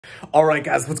All right,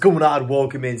 guys, what's going on?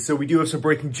 Welcome in. So we do have some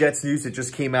breaking Jets news that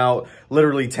just came out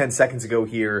literally 10 seconds ago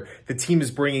here. The team is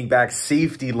bringing back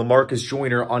safety Lamarcus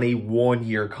Joyner on a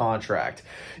one-year contract.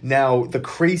 Now, the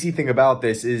crazy thing about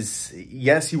this is,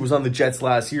 yes, he was on the Jets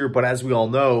last year, but as we all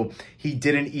know, he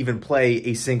didn't even play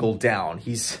a single down.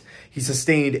 He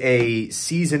sustained a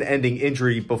season-ending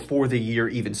injury before the year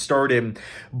even started.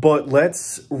 But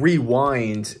let's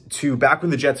rewind to back when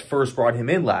the Jets first brought him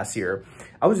in last year.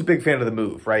 I was a big fan of the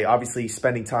move, right? Obviously,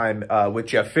 spending time with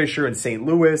Jeff Fisher in St.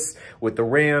 Louis, with the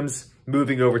Rams,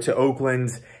 moving over to Oakland,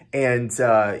 and,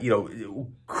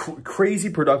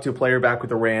 crazy productive player back with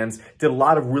the Rams. Did a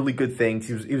lot of really good things.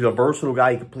 He was a versatile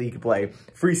guy. He could play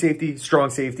free safety,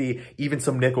 strong safety, even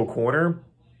some nickel corner.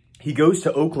 He goes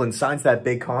to Oakland, signs that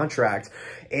big contract,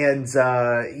 and,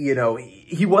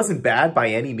 he wasn't bad by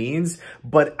any means,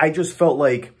 but I just felt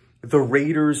like the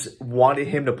Raiders wanted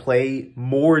him to play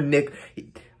more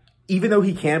even though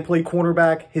he can play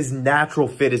cornerback, his natural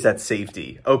fit is at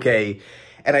safety, okay?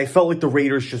 And I felt like the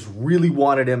Raiders just really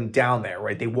wanted him down there,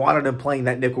 right? They wanted him playing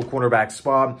that nickel cornerback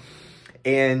spot,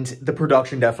 and the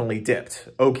production definitely dipped.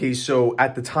 Okay, so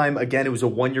at the time, again, it was a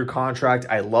one-year contract.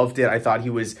 I loved it. I thought he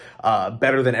was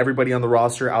better than everybody on the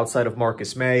roster outside of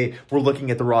Marcus May. We're looking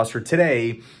at the roster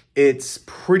today. It's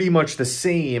pretty much the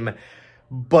same,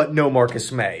 but no Marcus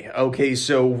May. Okay,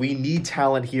 so we need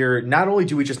talent here. Not only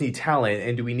do we just need talent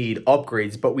and do we need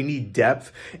upgrades, but we need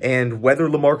depth. And whether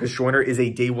Lamarcus Joyner is a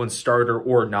day one starter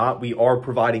or not, we are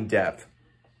providing depth.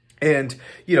 And,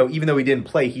 even though he didn't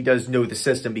play, he does know the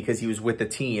system because he was with the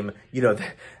team,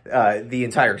 the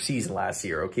entire season last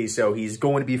year. Okay, so he's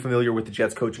going to be familiar with the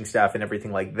Jets coaching staff and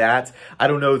everything like that. I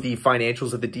don't know the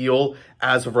financials of the deal.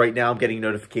 As of right now, I'm getting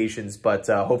notifications, but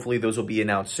hopefully those will be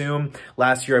announced soon.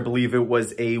 Last year, I believe it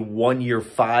was a 1 year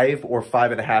 $5 or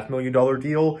 $5.5 million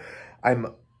deal.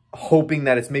 I'm hoping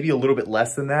that it's maybe a little bit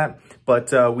less than that,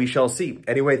 but we shall see.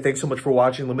 Anyway, thanks so much for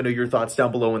watching. Let me know your thoughts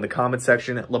down below in the comment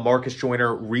section. Lamarcus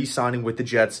Joyner re-signing with the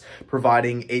Jets,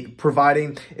 providing,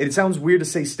 it sounds weird to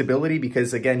say stability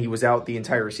because, again, he was out the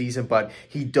entire season, but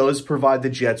he does provide the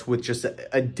Jets with just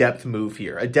a depth move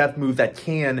here, a depth move that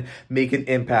can make an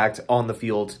impact on the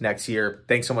field next year.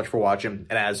 Thanks so much for watching,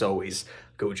 and as always,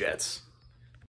 go Jets.